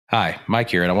Hi, Mike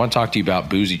here, and I want to talk to you about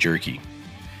Boozy Jerky. You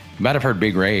might have heard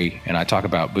Big Ray and I talk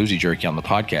about Boozy Jerky on the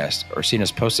podcast or seen us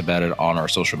post about it on our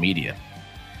social media.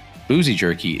 Boozy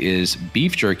Jerky is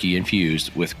beef jerky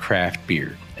infused with craft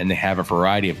beer, and they have a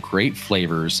variety of great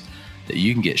flavors that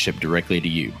you can get shipped directly to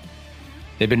you.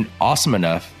 They've been awesome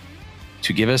enough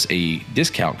to give us a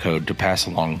discount code to pass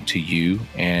along to you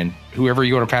and whoever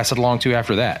you want to pass it along to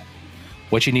after that.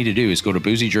 What you need to do is go to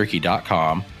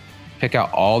boozyjerky.com, pick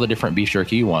out all the different beef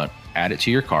jerky you want, add it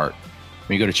to your cart.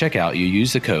 When you go to checkout, you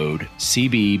use the code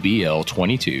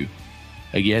CBBL22.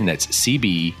 Again, that's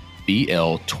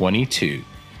CBBL22.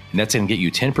 And that's going to get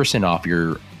you 10% off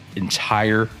your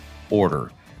entire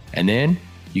order. And then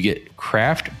you get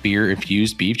craft beer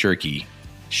infused beef jerky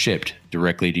shipped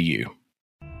directly to you.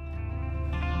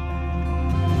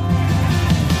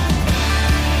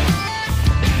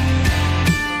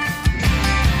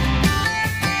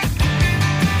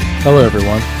 Hello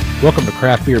everyone, welcome to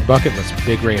Craft Beer Bucket List with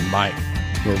Big Ray and Mike,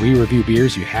 where we review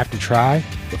beers you have to try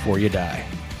before you die.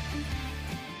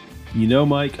 You know,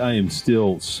 Mike, I am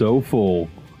still so full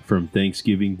from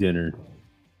Thanksgiving dinner.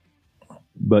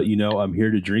 But, you know, I'm here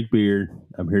to drink beer.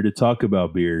 I'm here to talk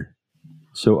about beer.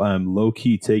 So I'm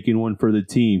low-key taking one for the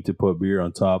team to put beer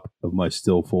on top of my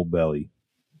still full belly.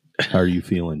 How are you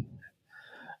feeling?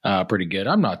 Pretty good.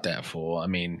 I'm not that full. I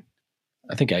mean,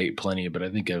 I think I ate plenty, but I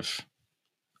think I've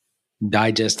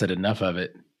digested enough of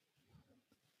it.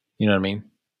 You know what I mean?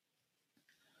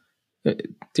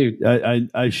 Dude.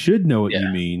 I should know what you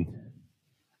mean.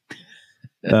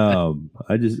 I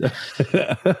just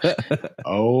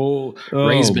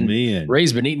Ray's been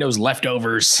eating those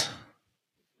leftovers.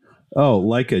 Oh,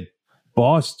 like a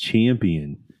boss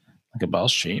champion. Like a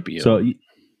boss champion. So, you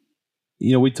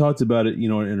know, we talked about it, you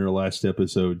know, in our last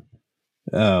episode,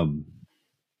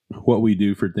 what we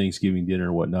do for Thanksgiving dinner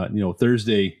and whatnot. You know,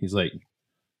 Thursday is like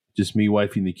just me,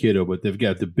 wife, and the kiddo, but they've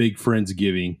got the big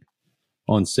Friendsgiving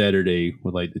on Saturday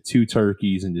with like the 2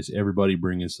 turkeys and just everybody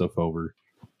bringing stuff over.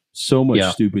 So much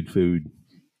stupid food.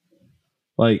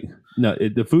 Like, no,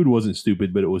 the food wasn't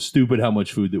stupid, but it was stupid how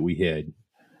much food that we had.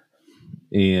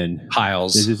 And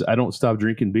piles. It's just, I don't stop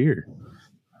drinking beer.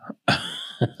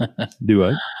 Do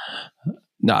I?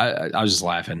 No, I was just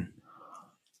laughing.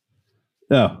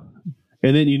 Oh.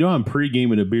 And then, you know, I'm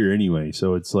pre-gaming a beer anyway.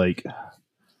 So it's like,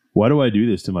 why do I do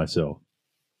this to myself?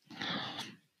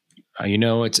 You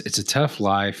know, it's a tough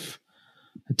life,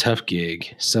 a tough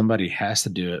gig. Somebody has to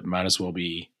do it. Might as well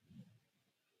be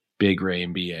Big Ray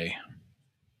and BA.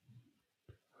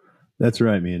 That's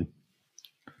right, man.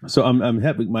 So I'm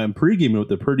happy. I'm pre-gaming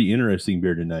with a pretty interesting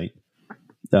beer tonight.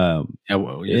 Actually,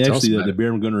 the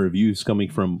beer I'm going to review is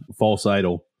coming from False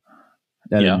Idol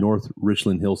out of North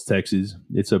Richland Hills, Texas.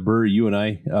 It's a brewery you and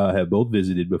I have both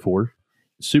visited before.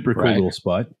 Super cool little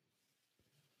spot.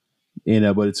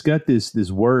 And but it's got this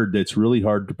word that's really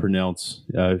hard to pronounce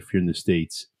if you're in the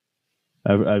States.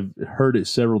 I've heard it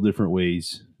several different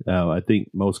ways. I think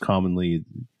most commonly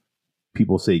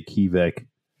people say Kivek,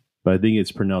 but I think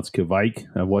it's pronounced Kavike.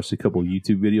 I've watched a couple of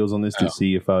YouTube videos on this to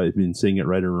see if I've been saying it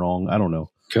right or wrong. I don't know.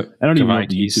 I don't even know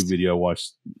the YouTube video I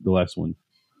watched, the last one.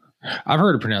 I've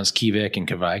heard it pronounced Kivek and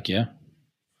Kavike, yeah.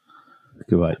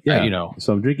 Kavike, yeah. You know.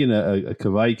 So I'm drinking a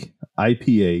Kavike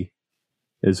IPA.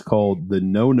 It's called the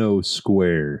No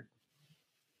Square.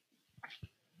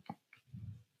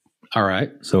 All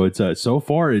right. So it's so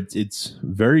far it's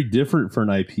very different for an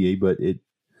IPA, but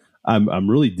I'm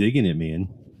really digging it, man.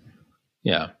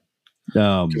 Yeah.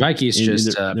 Kavike is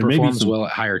just performs well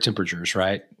at higher temperatures,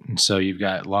 right? And so you've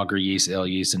got lager yeast, ale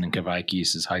yeast, and then Kavike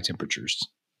yeast is high temperatures.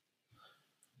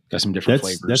 Got some different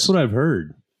flavors. That's what I've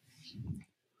heard.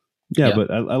 Yeah.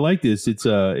 But I like this. It's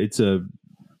a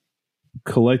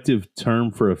collective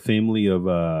term for a family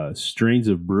of strains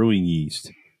of brewing yeast.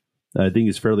 I think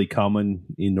it's fairly common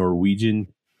in Norwegian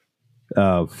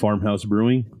farmhouse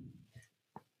brewing.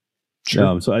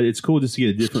 Sure. So it's cool just to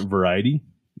get a different variety,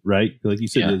 right? Like you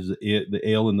said, there's the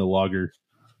ale and the lager,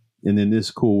 and then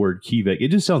this cool word Kivek.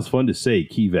 It just sounds fun to say,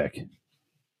 Kivek.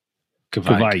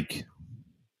 Kavike.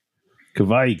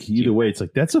 Either way, it's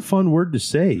like, that's a fun word to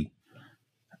say.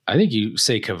 I think you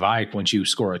say Kavike once you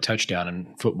score a touchdown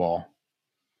in football.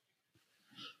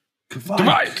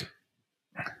 Kavike.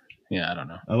 Yeah, I don't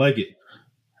know. I like it.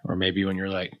 Or maybe when you're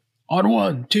like, on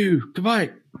 1, 2,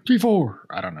 Kavike, 3, 4.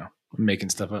 I don't know. I'm making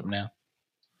stuff up now.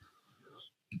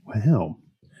 Wow.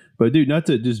 But dude, not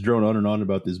to just drone on and on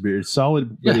about this beer. It's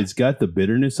solid, but it's got the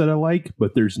bitterness that I like,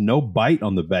 but there's no bite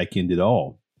on the back end at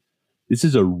all. This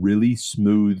is a really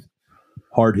smooth,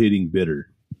 hard-hitting bitter.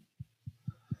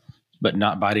 But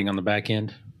not biting on the back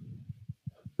end?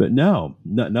 But no,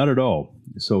 not at all.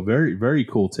 So very, very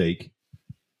cool take.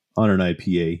 on an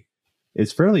IPA.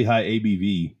 It's fairly high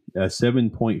ABV,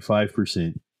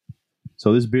 7.5%.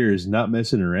 So this beer is not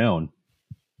messing around,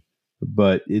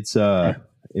 but this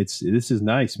is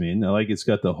nice, man. I like it's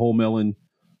got the whole melon,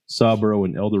 Sabro,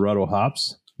 and Eldorado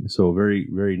hops. So very,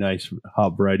 very nice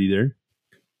hop variety there.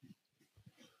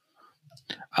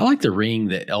 I like the ring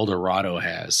that Eldorado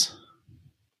has.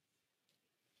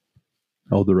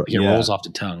 Eldorado. It rolls off the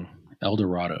tongue.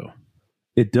 Eldorado.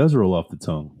 It does roll off the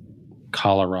tongue.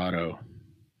 Colorado.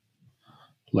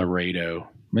 Laredo.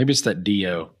 Maybe it's that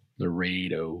Dio.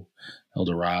 Laredo.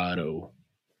 Eldorado.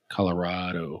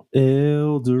 Colorado.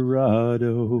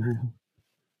 Eldorado.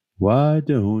 Why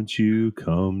don't you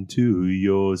come to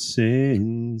your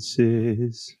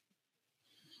senses?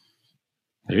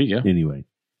 There you go. Anyway.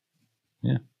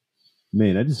 Yeah.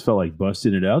 Man, I just felt like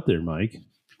busting it out there, Mike.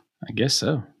 I guess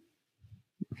so.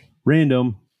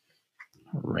 Random.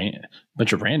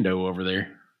 Bunch of rando over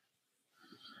there.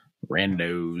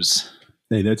 Randos.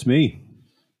 Hey, that's me.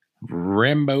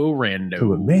 Rando. Oh,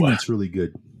 but man, that's really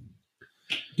good.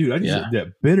 Dude, I just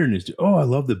that bitterness. Oh, I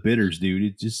love the bitters, dude.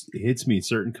 It just hits me a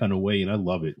certain kind of way, and I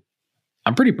love it.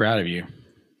 I'm pretty proud of you.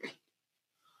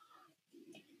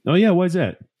 Oh, yeah. Why is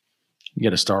that? You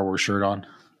got a Star Wars shirt on.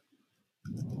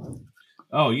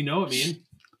 Oh, you know it, man.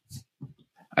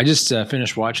 I just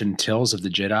finished watching Tales of the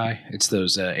Jedi. It's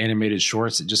those animated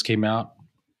shorts that just came out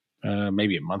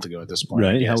maybe a month ago at this point.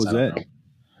 Right. How was that? Know.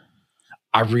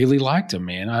 I really liked them,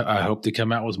 man. I hope they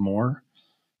come out with more.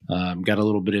 Got a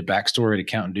little bit of backstory to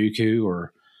Count Dooku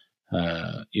or,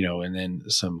 and then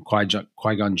some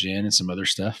Qui-Gon Jinn and some other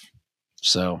stuff.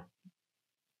 So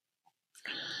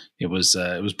it was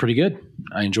pretty good.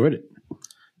 I enjoyed it.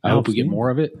 I hope we get more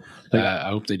of it. I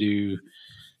hope they do.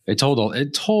 It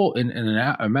told in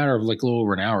a matter of like a little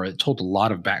over an hour. It told a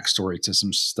lot of backstory to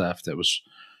some stuff that was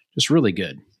just really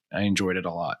good. I enjoyed it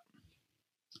a lot.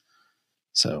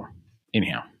 So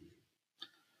anyhow,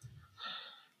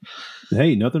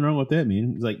 hey, nothing wrong with that,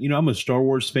 man. It's like, I'm a Star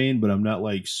Wars fan, but I'm not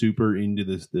like super into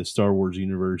the Star Wars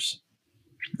universe.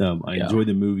 I enjoy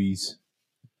the movies,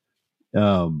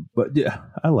 but yeah,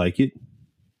 I like it.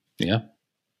 Yeah.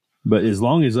 But as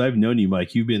long as I've known you,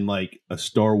 Mike, you've been like a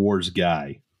Star Wars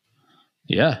guy.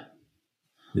 Yeah.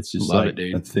 It's just like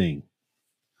a thing.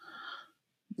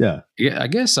 Yeah. Yeah, I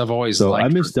guess I've always I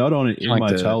missed out on it in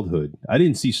my childhood. I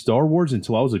didn't see Star Wars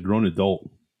until I was a grown adult.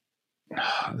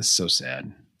 Oh, that's so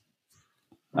sad.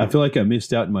 I feel like I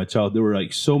missed out in my childhood. There were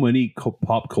like so many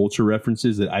pop culture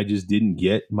references that I just didn't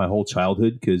get my whole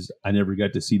childhood because I never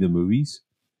got to see the movies.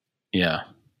 Yeah.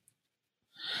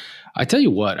 I tell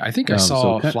you what, I think I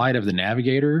saw Flight of the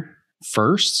Navigator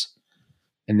first,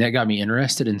 and that got me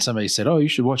interested. And somebody said, "Oh, you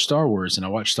should watch Star Wars," and I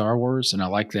watched Star Wars, and I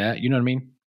like that. You know what I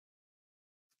mean?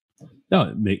 No,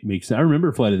 it makes sense. I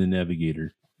remember Flight of the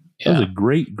Navigator. Yeah. That was a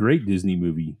great, great Disney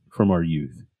movie from our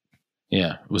youth.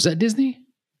 Yeah, was that Disney?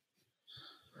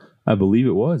 I believe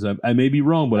it was. I may be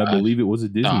wrong, but I believe it was a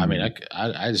Disney. No, I mean, movie.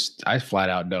 I flat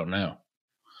out don't know.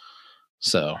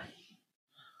 So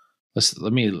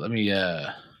let me.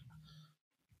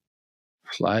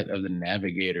 Flight of the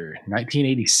Navigator,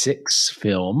 1986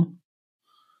 film.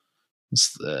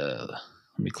 Let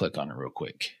me click on it real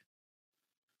quick.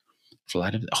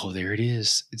 There it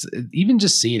is. It's even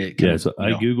just seeing it.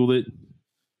 I Googled it.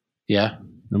 Yeah.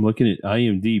 I'm looking at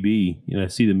IMDb and I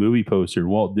see the movie poster and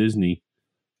Walt Disney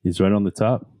is right on the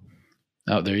top.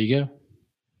 Oh, there you go.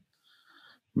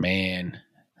 Man,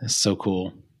 that's so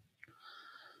cool.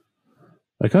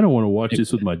 I kind of want to watch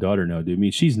this with my daughter now, dude. I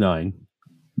mean, she's 9.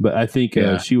 But I think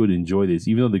she would enjoy this,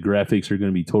 even though the graphics are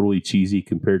going to be totally cheesy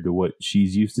compared to what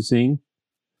she's used to seeing.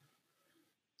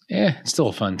 Yeah, it's still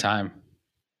a fun time.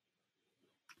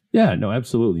 Yeah, no,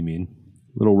 absolutely, man.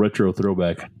 Little retro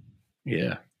throwback.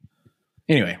 Yeah.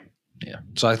 Anyway, yeah.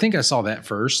 So I think I saw that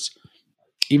first,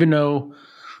 even though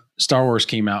Star Wars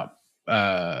came out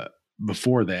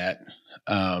before that.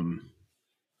 I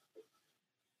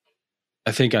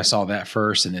think I saw that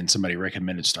first, and then somebody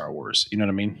recommended Star Wars. You know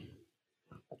what I mean?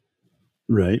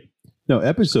 Right. No,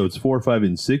 episodes 4, 5,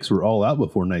 and 6 were all out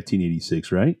before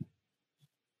 1986, right?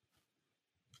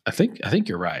 I think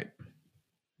you're right.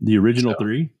 The original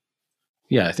 3?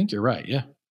 Yeah, I think you're right. Yeah.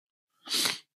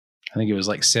 I think it was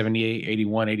like 78,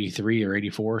 81, 83, or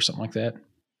 84, something like that.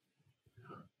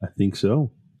 I think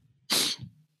so.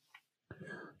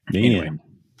 Man. Anyway.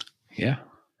 Yeah.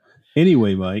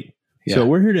 Anyway, Mike. Yeah. So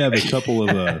we're here to have a couple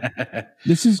of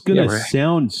this is going to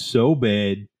sound so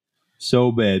bad,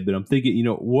 but I'm thinking,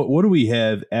 what do we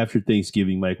have after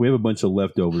Thanksgiving, Mike? We have a bunch of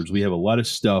leftovers. We have a lot of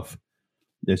stuff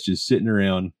that's just sitting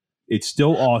around. It's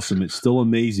still awesome. It's still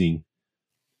amazing.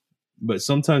 But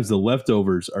sometimes the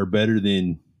leftovers are better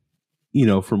than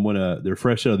from when they're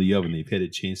fresh out of the oven. They've had a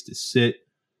chance to sit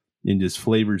and just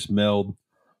flavors meld.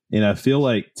 And I feel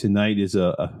like tonight is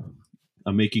I'm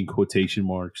making quotation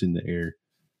marks in the air,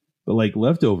 but like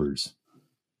leftovers,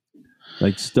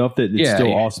 like stuff that's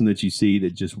still awesome that you see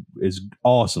that just is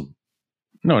awesome.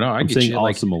 No, I'm saying you.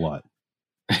 Awesome a lot.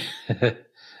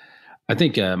 I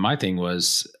think my thing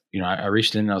was, I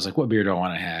reached in and I was like, what beer do I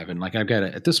want to have? And like, I've got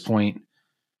at this point,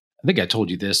 I think I told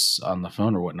you this on the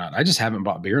phone or whatnot. I just haven't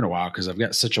bought beer in a while because I've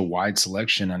got such a wide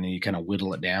selection. I need to kind of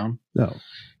whittle it down. No.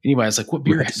 Anyway, I was like, what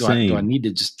beer do I need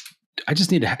to I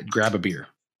just need to grab a beer.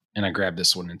 And I grabbed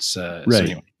this one. It's right. So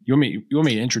anyway, you want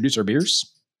me to introduce our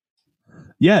beers?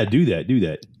 Yeah, do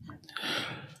that.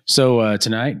 So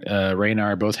tonight, Ray and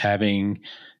I are both having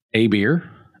a beer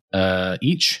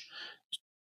each.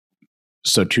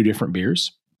 So 2 different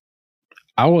beers.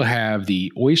 I will have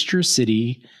the Oyster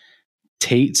City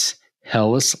Tate's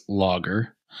Helles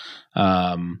Lager.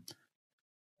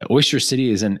 Oyster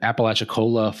City is in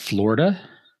Apalachicola, Florida.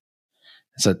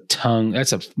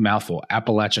 That's a mouthful.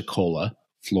 Apalachicola,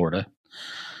 Florida.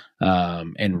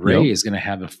 And Ray is going to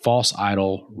have a False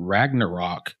Idol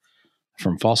Ragnarok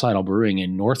from False Idol Brewing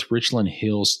in North Richland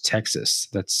Hills, Texas.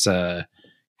 That's kind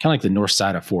of like the north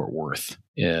side of Fort Worth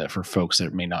for folks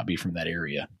that may not be from that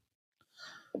area.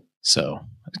 So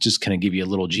just kind of give you a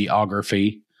little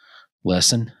geography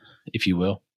lesson, if you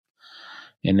will.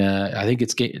 And I think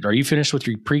are you finished with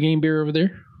your pregame beer over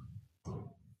there?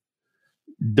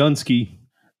 Dunsky.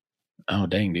 Oh,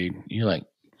 dang, dude. You're like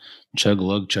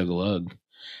chug-a-lug.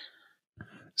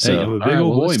 So, hey, I'm a big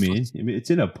old boy, man. I mean, it's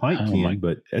in a pint can,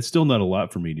 but that's still not a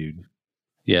lot for me, dude.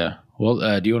 Yeah.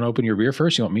 Well, do you want to open your beer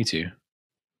first? You want me to?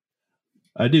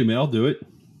 I do, man. I'll do it.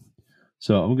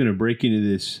 So I'm going to break into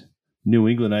this New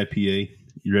England IPA.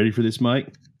 You ready for this,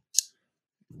 Mike?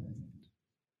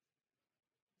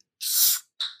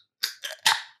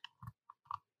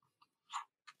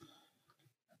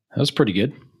 That was pretty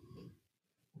good.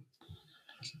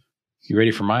 You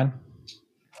ready for mine?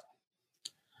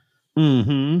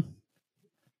 Mm-hmm.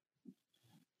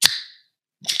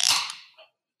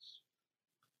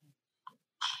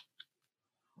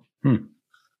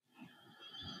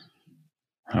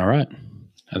 All right.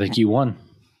 I think you won.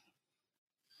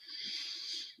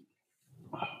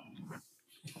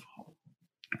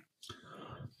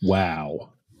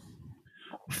 Wow.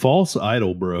 False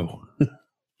Idol, bro.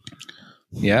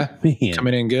 Yeah? Man.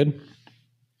 Coming in good?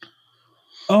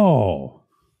 Oh.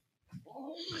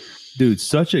 Dude,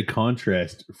 such a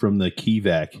contrast from the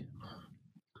Kivak.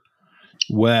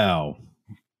 Wow.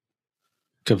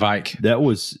 Kvike. That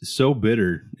was so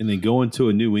bitter. And then going to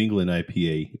a New England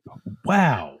IPA.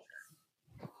 Wow.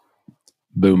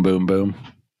 Boom, boom, boom.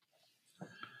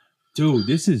 Dude,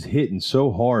 this is hitting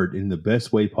so hard in the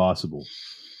best way possible.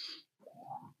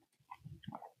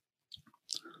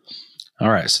 All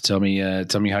right, so tell me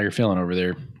how you're feeling over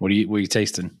there. What are you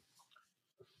tasting?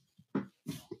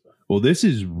 Well, this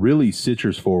is really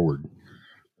citrus forward.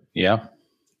 Yeah.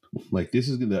 Like this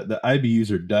is the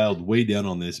IBUs are dialed way down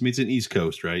on this. I mean, it's an East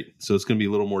Coast, right? So it's going to be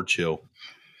a little more chill.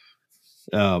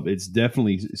 It's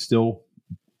definitely still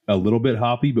a little bit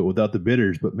hoppy, but without the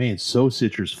bitters. But man, so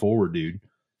citrus forward, dude.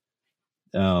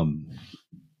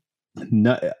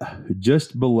 Not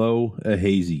just below a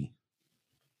hazy.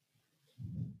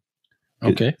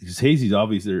 Okay. Because hazy's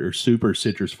obviously are super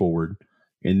citrus forward,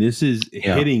 and this is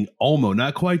hitting almost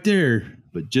not quite there,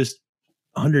 but just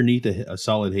underneath a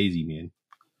solid hazy, man.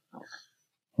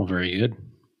 Well, very good.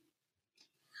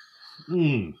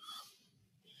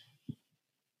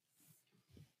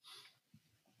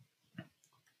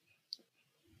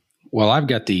 Well, I've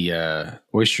got the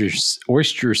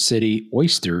Oyster City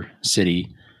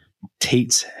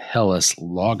Tate's Helles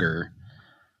Lager,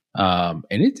 and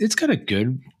it's got a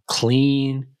good,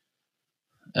 clean,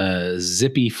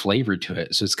 zippy flavor to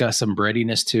it. So it's got some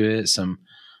breadiness to it, some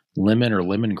lemon or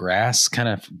lemongrass kind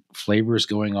of flavors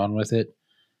going on with it.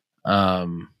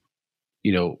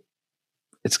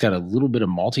 It's got a little bit of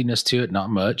maltiness to it, not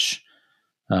much,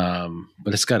 but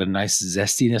it's got a nice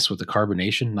zestiness with the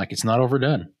carbonation. Like it's not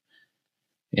overdone.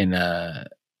 And,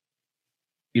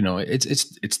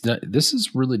 this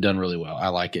is really done really well. I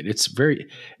like it. It's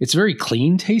very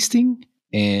clean tasting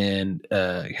and,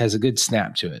 has a good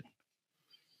snap to it.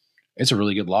 It's a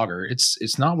really good lager.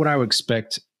 It's not what I would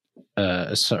expect,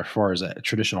 as far as a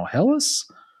traditional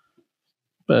Helles,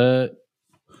 but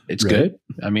it's good.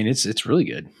 I mean, it's really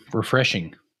good.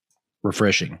 Refreshing.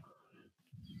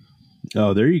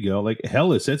 Oh, there you go. Like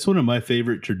Helles, that's one of my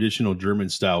favorite traditional German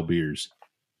style beers.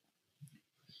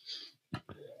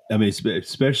 I mean,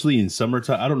 especially in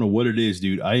summertime. I don't know what it is,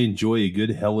 dude. I enjoy a good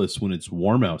Helles when it's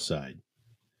warm outside.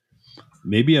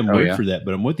 Maybe I'm weird for that,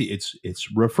 but I'm with you.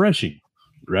 It's refreshing,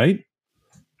 right?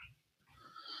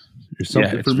 There's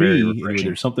something for me. Anyway,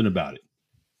 there's something about it.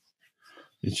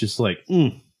 It's just like,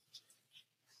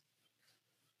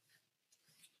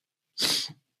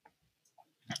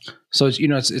 So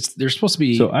it's they're supposed to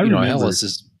be. So I remember, Helles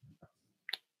is.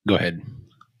 Go ahead.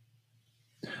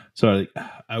 So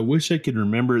I wish I could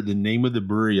remember the name of the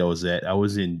brewery I was at. I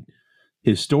was in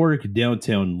historic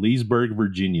downtown Leesburg,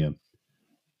 Virginia.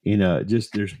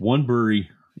 There's one brewery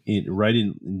right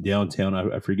in downtown.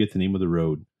 I forget the name of the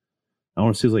road. I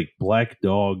want to say it's like Black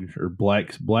Dog or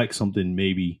Black something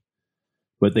maybe,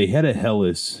 but they had a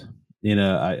Helles, and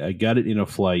I got it in a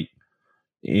flight,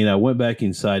 and I went back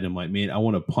inside. And I'm like, man, I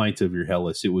want a pint of your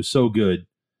Helles. It was so good,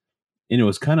 and it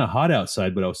was kind of hot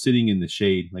outside, but I was sitting in the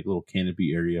shade, like a little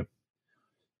canopy area,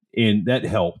 and that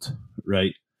helped,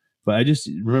 right? But I just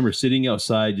remember sitting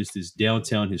outside, just this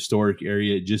downtown historic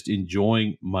area, just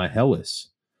enjoying my Helles.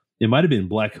 It might have been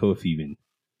Black Hoof even.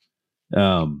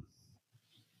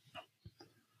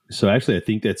 So actually, I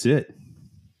think that's it.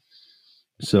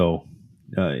 So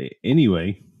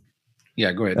anyway.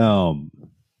 Yeah, go ahead.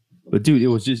 But dude, it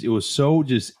was so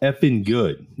effing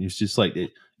good. It's just like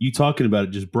you talking about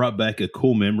it just brought back a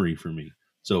cool memory for me.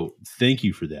 So thank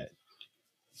you for that.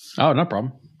 Oh, no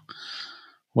problem.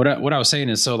 What I was saying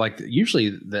is, so like usually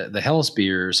the Helles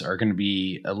beers are going to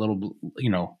be a little,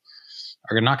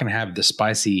 are not going to have the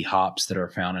spicy hops that are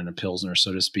found in a Pilsner,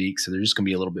 so to speak. So they're just going to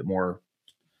be a little bit more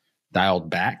dialed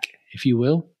back, if you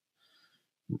will,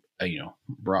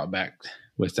 brought back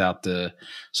without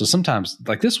so sometimes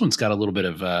like this one's got a little bit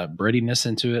of breadiness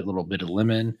into it, a little bit of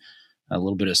lemon, a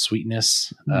little bit of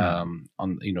sweetness, coming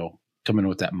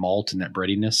with that malt and that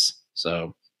breadiness.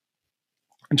 So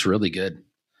it's really good.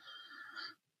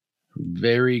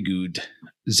 Very good.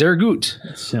 Sehr gut.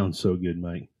 That sounds so good,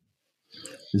 Mike.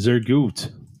 Sehr gut.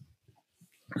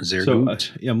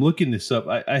 I'm looking this up.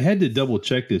 I had to double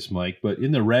check this, Mike, but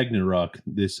in the Ragnarok,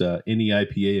 this any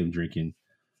IPA I'm drinking,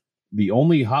 the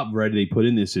only hop variety they put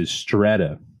in this is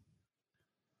Strata.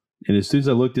 And as soon as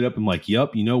I looked it up, I'm like,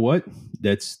 yup, you know what?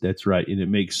 That's right. And it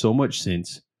makes so much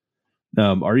sense.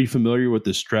 Are you familiar with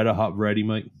the Strata hop variety,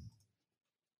 Mike?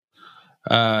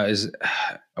 I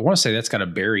want to say that's got a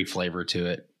berry flavor to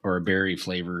it, or berry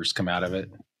flavors come out of it.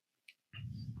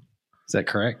 Is that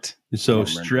correct? So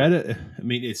Strata, I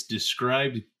mean, it's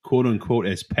described, quote unquote,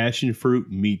 as passion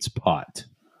fruit meets pot.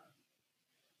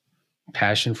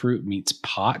 Passion fruit meets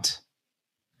pot?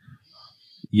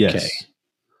 Yes. Okay.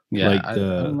 Yeah, like I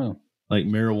don't know. Like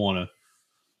marijuana.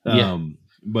 Yeah.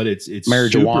 But it's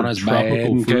marijuana's super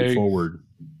tropical bad, fruit forward.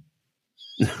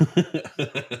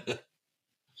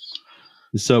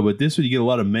 So, but this one, you get a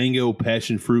lot of mango,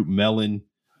 passion fruit, melon,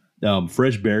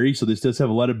 fresh berry. So this does have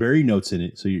a lot of berry notes in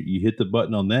it. So you hit the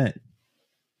button on that.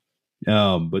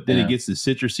 But then it gets the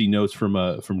citrusy notes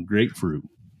from grapefruit,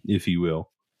 if you will.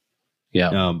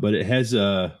 Yeah. But it has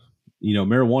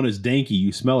marijuana is danky.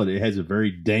 You smell it. It has a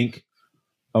very dank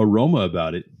aroma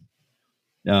about it.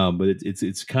 But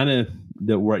it's kind of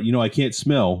that I can't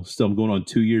smell. Still, I'm going on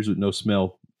 2 years with no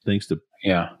smell thanks to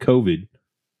COVID.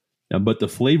 But the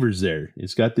flavor's there.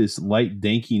 It's got this light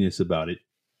dankiness about it.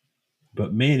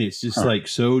 But man, it's just like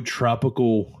so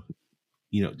tropical,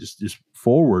 just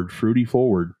forward, fruity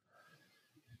forward.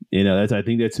 I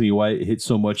think that's to me why it hits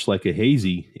so much like a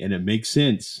hazy, and it makes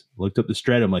sense. Looked up the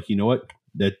Strata. I'm like, you know what?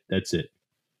 That's it.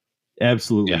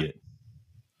 Absolutely it.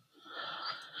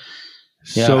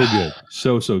 Yeah. So good.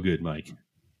 So good, Mike.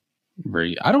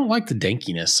 I don't like the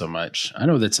dankiness so much. I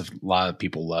know that's a lot of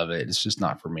people love it. It's just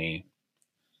not for me.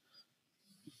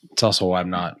 It's also why I'm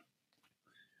not.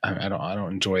 I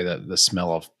don't enjoy the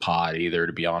smell of pot either.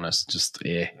 To be honest, just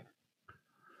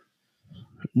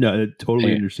No,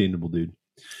 totally understandable, dude.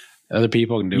 Other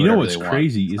people can do. You know what's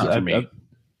crazy is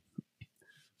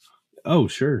oh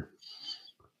sure.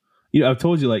 I've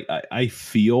told you like I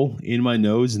feel in my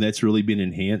nose, and that's really been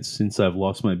enhanced since I've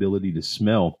lost my ability to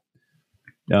smell.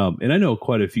 And I know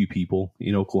quite a few people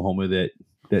in Oklahoma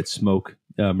that smoke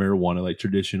marijuana, like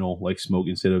traditional, like smoke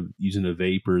instead of using a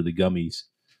vape or the gummies.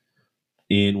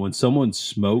 And when someone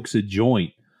smokes a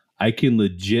joint, I can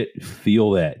legit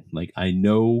feel that. Like I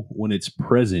know when it's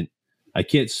present. I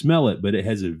can't smell it, but it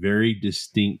has a very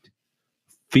distinct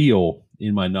feel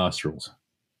in my nostrils.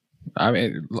 I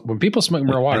mean, when people smoke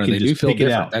marijuana, they do feel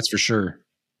different. That's for sure.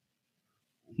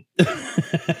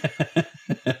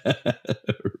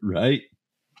 Right?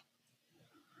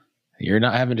 You're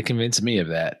not having to convince me of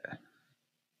that.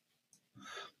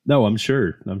 No, I'm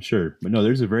sure. But no,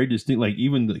 there's a very distinct, like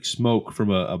even like smoke from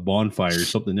a bonfire or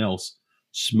something else.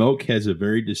 Smoke has a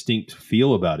very distinct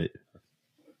feel about it.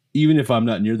 even if I'm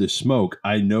not near the smoke,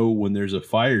 I know when there's a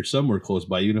fire somewhere close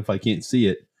by, even if I can't see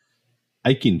it,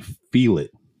 I can feel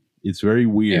it. It's very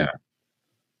weird. Yeah.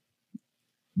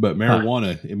 But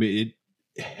marijuana, I mean,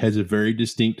 it has a very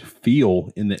distinct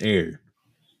feel in the air.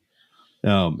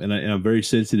 And I'm very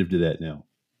sensitive to that now.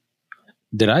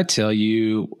 Did I tell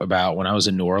you about when I was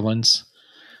in New Orleans?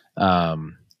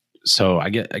 So I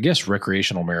guess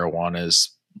recreational marijuana is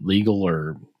legal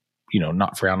or,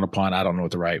 not frowned upon. I don't know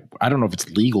I don't know if it's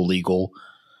legal,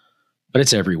 but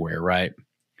it's everywhere. Right.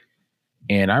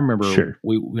 And I remember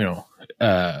we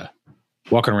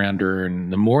walking around during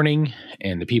the morning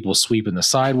and the people sweeping the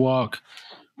sidewalk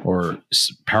or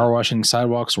power washing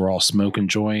sidewalks were all smoking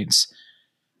joints.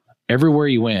 Everywhere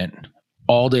you went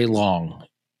all day long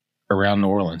around New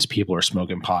Orleans, people are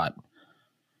smoking pot.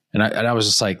 And I was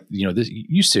just like, this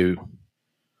used to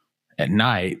at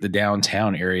night, the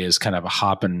downtown area is kind of a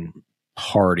hopping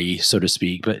party, so to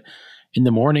speak. But in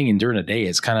the morning and during the day,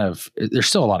 it's kind of, there's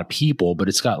still a lot of people, but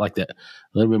it's got like a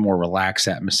little bit more relaxed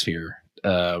atmosphere.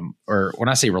 Or when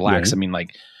I say relaxed, I mean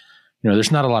like,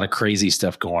 there's not a lot of crazy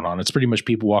stuff going on. It's pretty much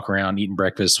people walk around, eating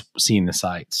breakfast, seeing the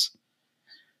sights.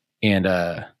 And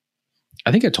I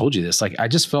think I told you this. Like, I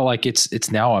just felt like it's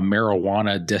now a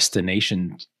marijuana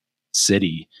destination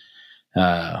city.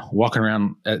 Walking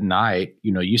around at night,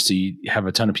 used to have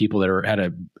a ton of people that had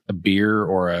a beer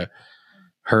or a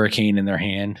hurricane in their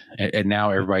hand, and now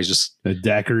everybody's just a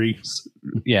daiquiri.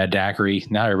 Yeah, daiquiri.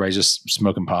 Now everybody's just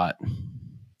smoking pot.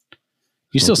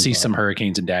 You still see some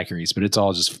hurricanes and daiquiris, but it's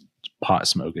all just pot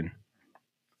smoking.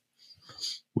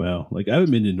 Wow. Like, I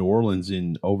haven't been to New Orleans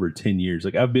in over 10 years.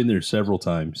 Like, I've been there several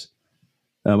times.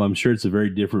 I'm sure it's a very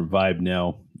different vibe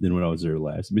now than when I was there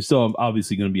last. I mean, still, I'm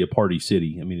obviously going to be a party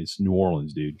city. I mean, it's New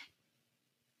Orleans, dude.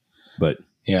 But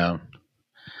yeah,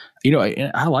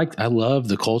 I love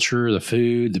the culture, the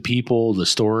food, the people, the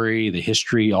story, the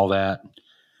history, all that.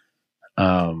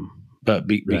 But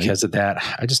because of that,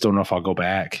 I just don't know if I'll go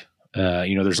back.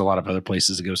 There's a lot of other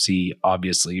places to go see,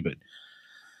 obviously, but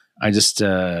I just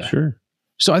sure.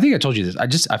 So I think I told you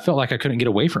this. I felt like I couldn't get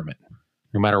away from it,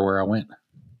 no matter where I went.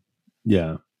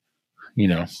 Yeah.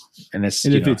 And if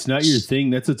it's not your thing,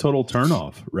 that's a total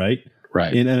turnoff, right?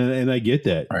 Right. And I get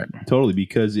that. Right. Totally,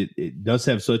 because it does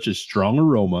have such a strong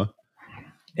aroma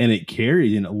and it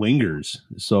carries and it lingers.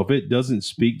 So if it doesn't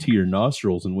speak to your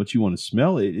nostrils and what you want to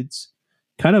smell, it's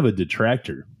kind of a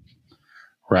detractor.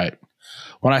 Right.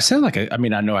 When I sound like I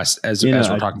know as we're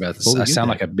talking about this, totally I sound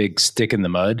like a big stick in the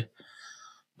mud,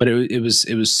 but it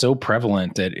was so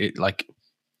prevalent that it like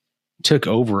took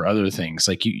over other things.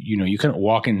 Like you couldn't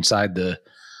walk inside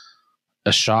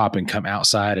a shop and come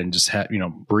outside and just have,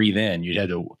 breathe in. You'd have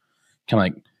to kind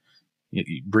of like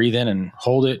you breathe in and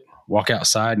hold it, walk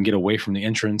outside and get away from the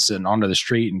entrance and onto the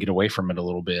street and get away from it a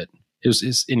little bit.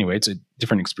 Anyway, it's a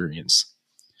different experience.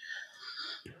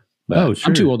 But sure.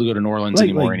 I'm too old to go to New Orleans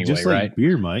anymore anyway, just right? Like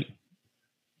beer, Mike.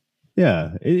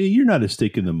 Yeah. You're not a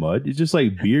stick in the mud. It's just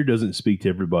like beer doesn't speak to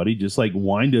everybody, just like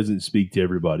wine doesn't speak to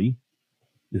everybody.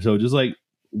 So just like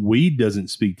weed doesn't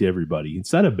speak to everybody.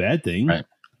 It's not a bad thing. Right.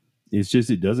 It's just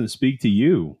it doesn't speak to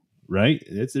you, right?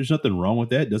 There's nothing wrong with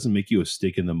that. It doesn't make you a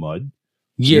stick in the mud.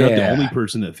 Yeah. You're not the only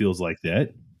person that feels like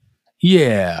that.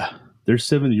 Yeah. There's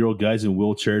 70-year-old guys in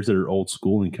wheelchairs that are old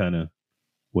school and kind of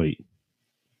wait.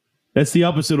 That's the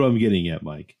opposite of what I'm getting at,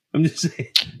 Mike. I'm just saying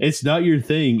it's not your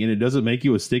thing and it doesn't make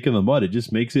you a stick in the mud. It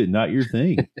just makes it not your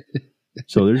thing.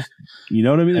 So there's, you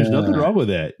know what I mean? There's nothing wrong with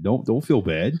that. Don't feel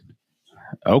bad.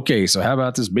 Okay, so how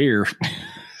about this beer?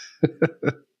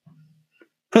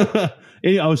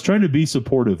 Hey, I was trying to be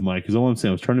supportive, Mike, is all I'm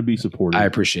saying. I was trying to be supportive. I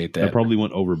appreciate that. I probably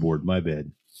went overboard. My bad.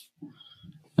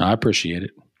 No, I appreciate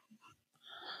it.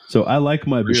 So I like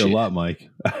my beer a lot, Mike.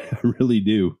 I really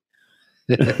do.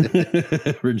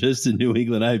 For just a New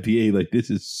England IPA, like this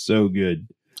is so good.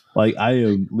 Like I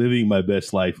am living my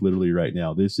best life literally right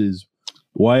now. This is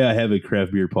why I have a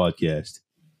craft beer podcast.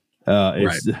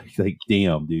 It's like,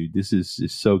 damn, dude, this is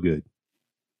so good.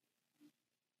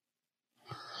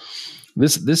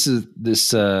 This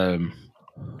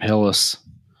Helles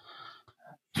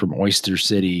from Oyster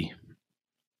City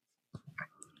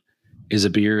is a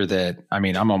beer that, I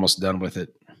mean, I'm almost done with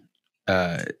it.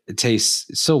 It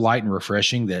tastes so light and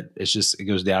refreshing that it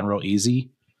goes down real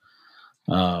easy.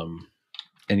 And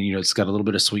it's got a little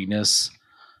bit of sweetness,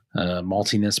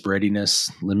 maltiness,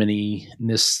 breadiness,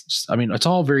 lemoniness. I mean, it's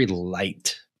all very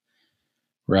light,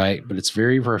 right? But it's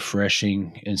very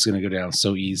refreshing and it's going to go down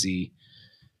so easy.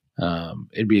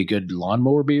 It'd be a good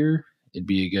lawnmower beer. It'd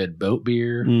be a good boat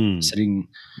beer. Sitting.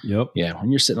 Yep. Yeah.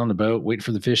 When you're sitting on the boat, waiting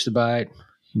for the fish to bite,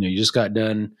 you just got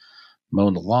done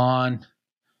mowing the lawn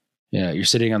Yeah, you're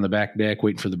sitting on the back deck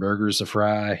waiting for the burgers to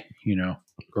fry,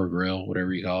 or grill,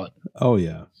 whatever you call it. Oh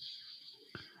yeah,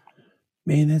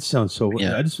 man, that sounds so.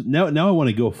 Yeah. I just now I want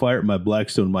to go fire up my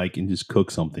Blackstone mic and just cook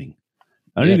something.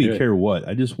 I don't even care what.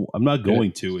 I'm not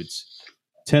going to. It's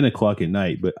 10 o'clock at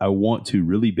night, but I want to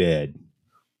really bad.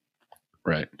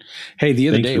 Right. Hey, the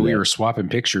other day we were swapping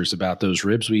pictures about those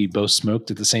ribs we both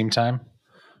smoked at the same time.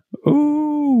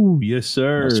 Oh, yes,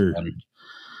 sir.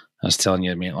 I was telling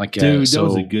you, man, dude, that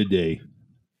was a good day.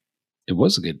 It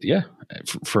was a good,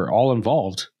 for all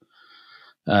involved.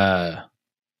 Anyway,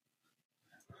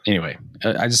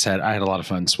 I had a lot of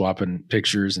fun swapping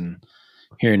pictures and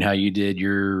hearing how you did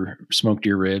smoked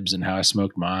your ribs and how I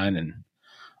smoked mine and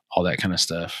all that kind of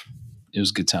stuff. It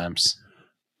was good times.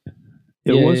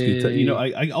 It was good.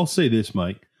 I'll say this,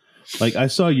 Mike. I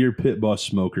saw your Pit Boss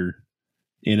smoker.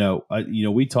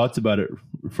 We talked about it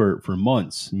for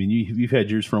months. I mean, you've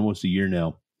had yours for almost a year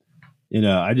now.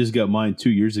 I just got mine 2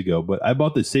 years ago, but I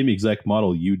bought the same exact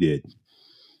model you did.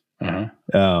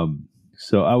 Uh-huh.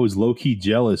 So I was low key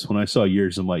jealous when I saw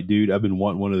yours. I'm like, dude, I've been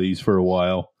wanting one of these for a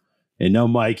while, and now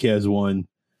Mike has one.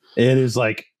 And it's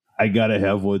like, I gotta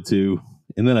have one too.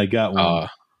 And then I got one.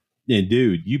 And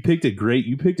dude, you picked a great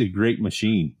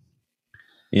machine.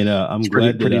 And I'm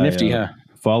glad that I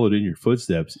followed in your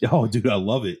footsteps. Oh, dude, I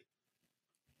love it.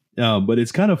 But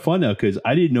it's kind of fun now because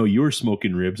I didn't know you were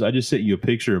smoking ribs. I just sent you a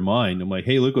picture of mine. I'm like,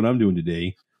 hey, look what I'm doing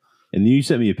today. And then you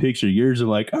sent me a picture of yours. I'm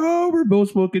like, oh, we're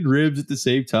both smoking ribs at the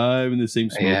same time in the same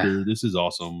smoker. Yeah. This is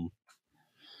awesome.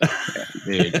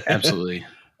 Dude, absolutely.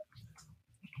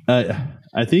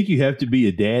 I think you have to be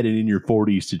a dad and in your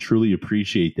 40s to truly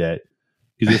appreciate that.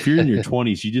 Because if you're in your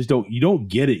 20s, you don't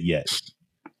get it yet.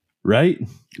 Right?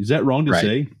 Is that wrong to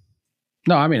say?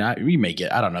 No, I mean, we may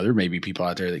get, I don't know. There may be people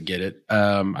out there that get it.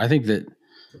 I think the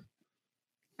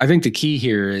key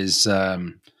here is,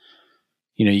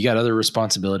 you got other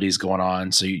responsibilities going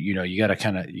on. So, you got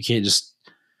to you can't just,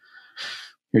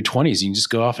 your 20s, you can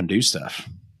just go off and do stuff.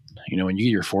 When you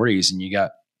get your 40s and you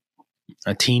got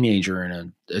a teenager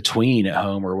and a tween at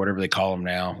home or whatever they call them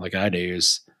now, like I do,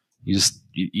 is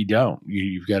you've got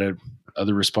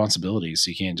other responsibilities. So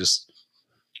you can't just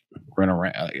run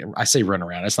around. I say run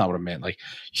around. That's not what I meant. Like,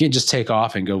 you can't just take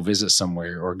off and go visit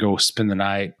somewhere or go spend the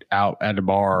night out at a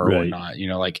bar or whatnot.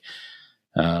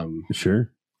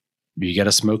 Sure. You got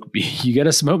to smoke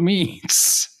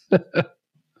meats.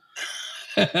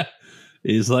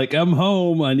 It's like, I'm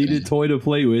home. I need a toy to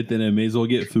play with, and I may as well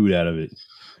get food out of it.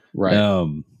 Right.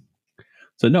 So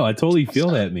no, I totally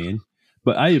feel that, man.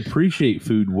 But I appreciate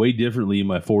food way differently in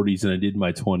my 40s than I did in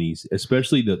my 20s,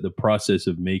 especially the process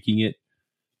of making it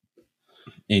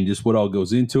and just what all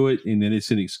goes into it. And then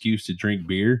it's an excuse to drink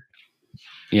beer.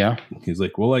 Yeah. He's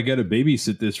like, well, I got to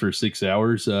babysit this for 6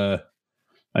 hours. I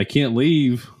can't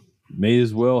leave. May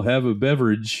as well have a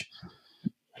beverage.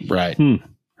 Right.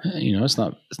 It's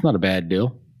not a bad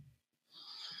deal.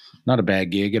 Not a bad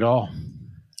gig at all.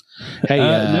 Hey,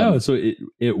 no, so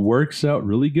it works out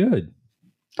really good.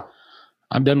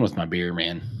 I'm done with my beer,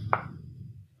 man.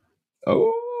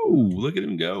 Oh, look at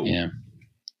him go. Yeah.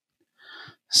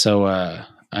 So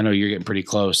I know you're getting pretty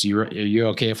close. You're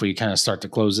okay if we kind of start to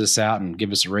close this out and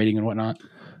give us a rating and whatnot?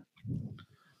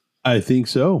 I think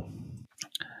so.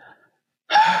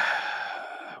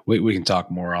 We can talk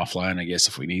more offline, I guess,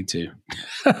 if we need to.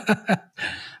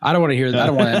 I don't want to hear that. I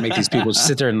don't want to make these people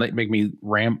sit there and make me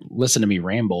listen to me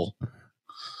ramble.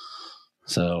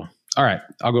 So, all right,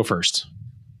 I'll go first.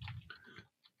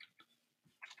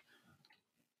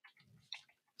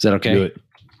 Is that okay? Do it.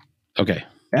 Okay.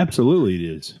 Absolutely,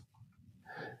 it is.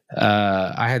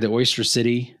 I had the Oyster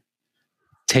City,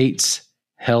 Tate's,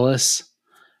 Helles,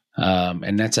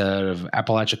 and that's out of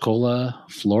Apalachicola,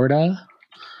 Florida.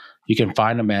 You can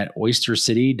find them at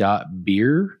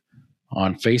oystercity.beer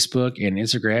on Facebook and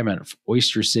Instagram at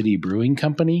Oyster City Brewing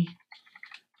Company.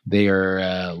 They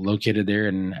are located there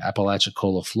in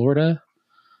Apalachicola, Florida.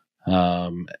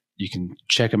 You can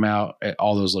check them out at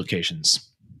all those locations.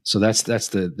 So that's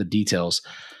the details.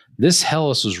 This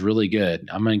Helles was really good.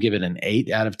 I'm going to give it an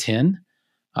 8 out of 10.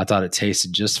 I thought it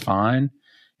tasted just fine.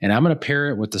 And I'm going to pair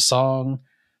it with the song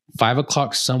 5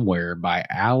 O'Clock Somewhere by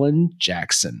Alan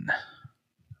Jackson.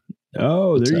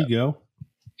 Oh, there you go.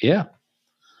 Yeah.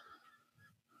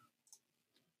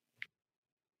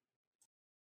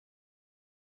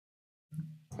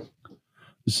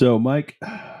 So, Mike,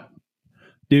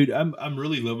 dude, I'm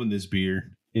really loving this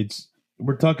beer.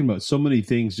 We're talking about so many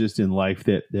things just in life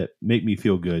that make me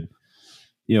feel good.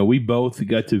 We both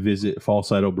got to visit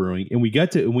False Idol Brewing, and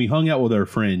we hung out with our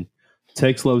friend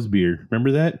Tex Loves Beer.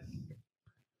 Remember that?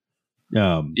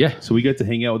 So we got to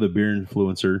hang out with a beer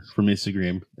influencer from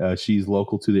Instagram. She's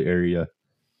local to the area,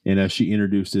 and she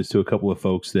introduced us to a couple of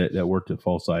folks that worked at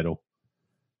False Idol.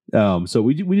 So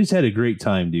we just had a great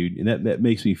time, dude, and that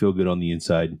makes me feel good on the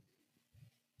inside.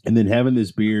 And then having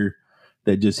this beer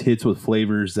that just hits with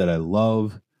flavors that I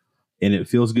love, and it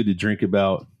feels good to drink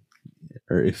about,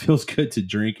 or it feels good to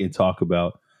drink and talk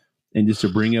about, and just to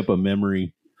bring up a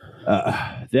memory.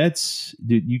 That's,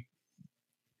 dude,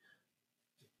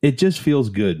 it just feels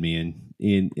good, man.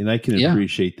 And I can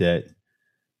appreciate that.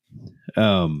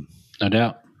 No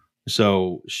doubt.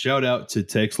 So shout out to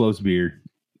Tex Loves Beer.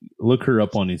 Look her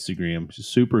up on Instagram. She's a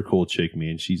super cool chick,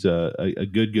 man. She's a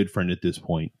good friend at this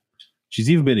point. She's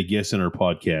even been a guest on our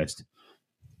podcast.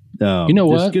 You know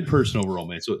what? Good person overall,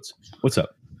 man. So what's up?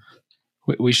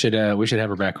 We should have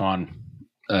her back on.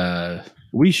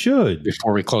 We should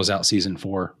before we close out season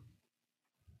 4.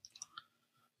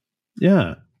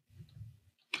 Yeah.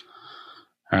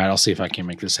 All right, I'll see if I can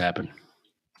make this happen.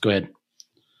 Go ahead.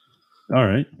 All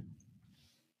right.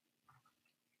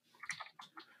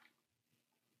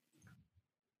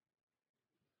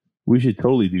 We should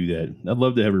totally do that. I'd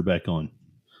love to have her back on.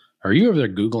 Are you over there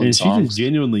Googling songs? She's just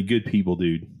genuinely good people,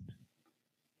 dude.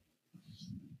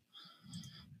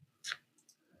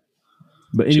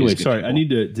 But anyway, sorry, I need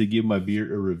to give my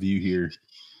beer a review here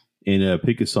and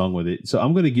pick a song with it. So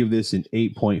I'm going to give this an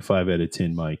 8.5 out of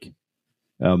 10, Mike.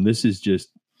 This is just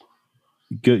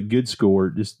good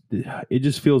score. It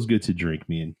just feels good to drink,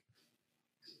 man.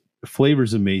 The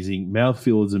flavor's amazing.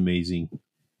 Mouthfeel is amazing.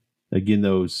 Again,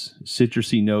 those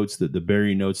citrusy notes, the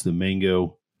berry notes, the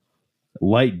mango,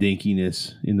 light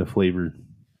dinkiness in the flavor.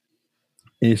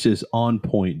 And it's just on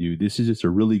point, dude. This is just a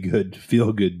really good,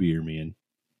 feel-good beer, man.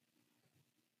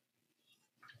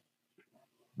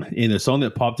 And a song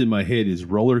that popped in my head is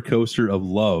Roller Coaster of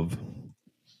Love.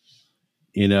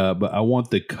 And but I want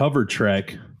the cover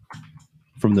track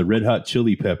from the Red Hot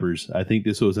Chili Peppers. I think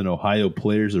this was an Ohio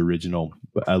Players original,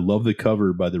 but I love the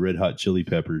cover by the Red Hot Chili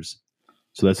Peppers.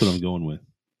 So that's what I'm going with.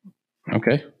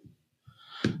 Okay.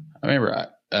 I remember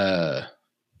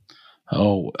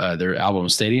their album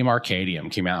Stadium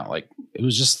Arcadium came out it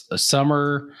was just a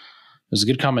summer. It was a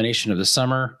good combination of the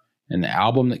summer and the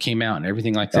album that came out and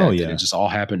everything like that. Oh, yeah. That it just all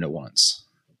happened at once.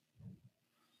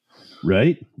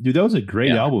 Right? Dude, that was a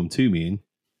great album too, man.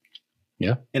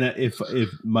 Yeah. And if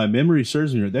my memory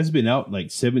serves me right, that's been out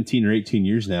 17 or 18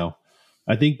 years now.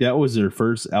 I think that was their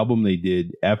first album they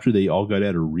did after they all got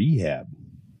out of rehab.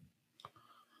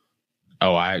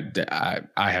 Oh, I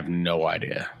have no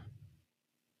idea.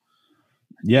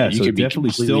 Yeah, you so could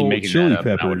definitely still Chili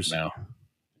Peppers. Oh,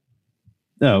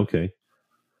 okay.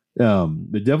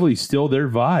 But definitely still their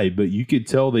vibe, but you could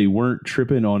tell they weren't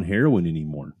tripping on heroin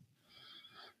anymore.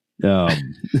 I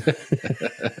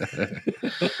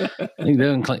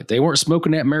think they weren't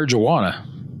smoking that marijuana.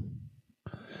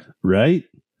 Right?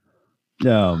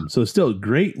 So still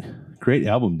great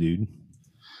album, dude.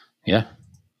 Yeah.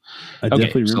 I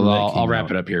definitely remember that. I'll wrap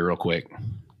it up here real quick.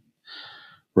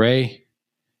 Ray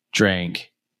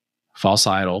drank False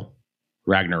Idol,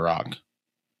 Ragnarok.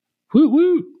 Woot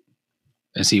woot,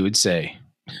 as he would say.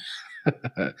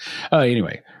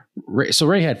 Anyway,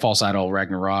 Ray had False Idol,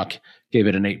 Ragnarok, gave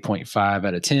it an 8.5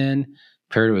 out of 10,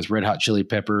 paired it with Red Hot Chili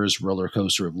Peppers, Roller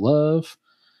Coaster of Love.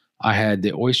 I had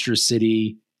the Oyster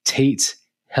City Tate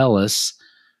Hellas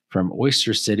from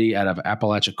Oyster City out of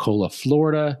Apalachicola,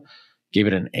 Florida. Gave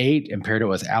it an 8 and paired it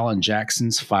with Alan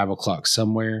Jackson's 5 O'Clock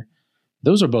Somewhere.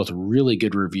 Those are both really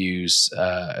good reviews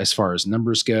as far as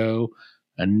numbers go.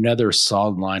 Another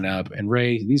solid lineup. And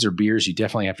Ray, these are beers you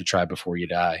definitely have to try before you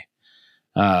die.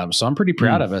 So I'm pretty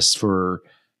proud of us for,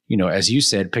 as you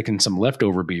said, picking some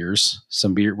leftover beers.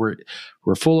 Some beer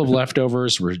we're full of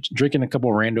leftovers. We're drinking a couple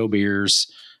of rando beers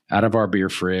out of our beer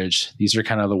fridge. These are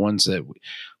kind of the ones that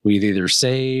we've either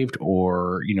saved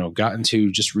or got into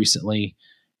just recently.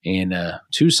 And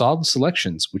 2 solid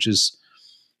selections, which is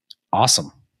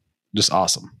awesome. Just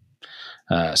awesome.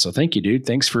 So thank you, dude.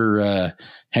 Thanks for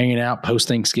hanging out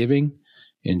post-Thanksgiving.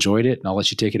 Enjoyed it, and I'll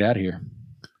let you take it out of here.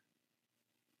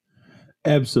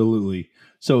 Absolutely.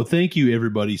 So thank you,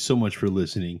 everybody, so much for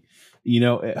listening.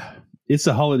 It's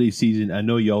the holiday season. I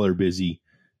know y'all are busy,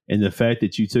 and the fact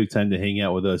that you took time to hang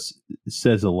out with us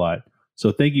says a lot.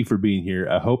 So thank you for being here.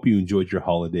 I hope you enjoyed your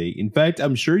holiday. In fact,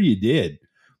 I'm sure you did.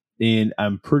 And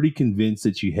I'm pretty convinced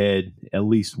that you had at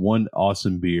least one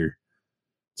awesome beer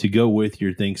to go with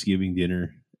your Thanksgiving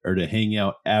dinner or to hang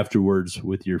out afterwards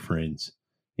with your friends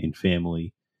and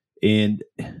family. And,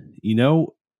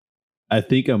 I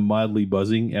think I'm mildly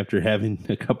buzzing after having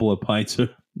a couple of pints of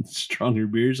stronger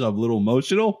beers. I'm a little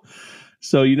emotional.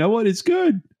 So you know what? It's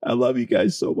good. I love you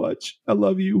guys so much. I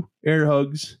love you. Air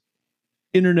hugs,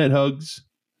 internet hugs,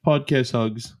 podcast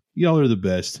hugs. Y'all are the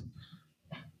best.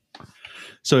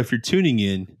 So if you're tuning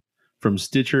in from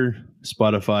Stitcher,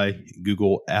 Spotify,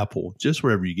 Google, Apple, just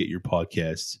wherever you get your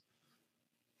podcasts,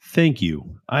 thank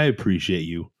you. I appreciate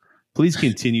you. Please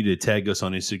continue to tag us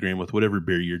on Instagram with whatever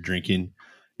beer you're drinking.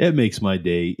 It makes my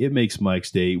day. It makes Mike's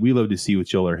day. We love to see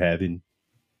what y'all are having.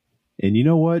 And you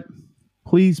know what?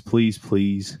 Please, please,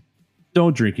 please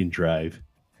don't drink and drive,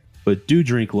 but do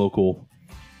drink local.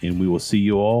 And we will see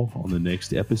you all on the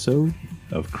next episode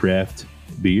of Craft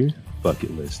Beer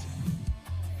Bucket List.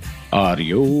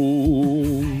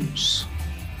 Adios.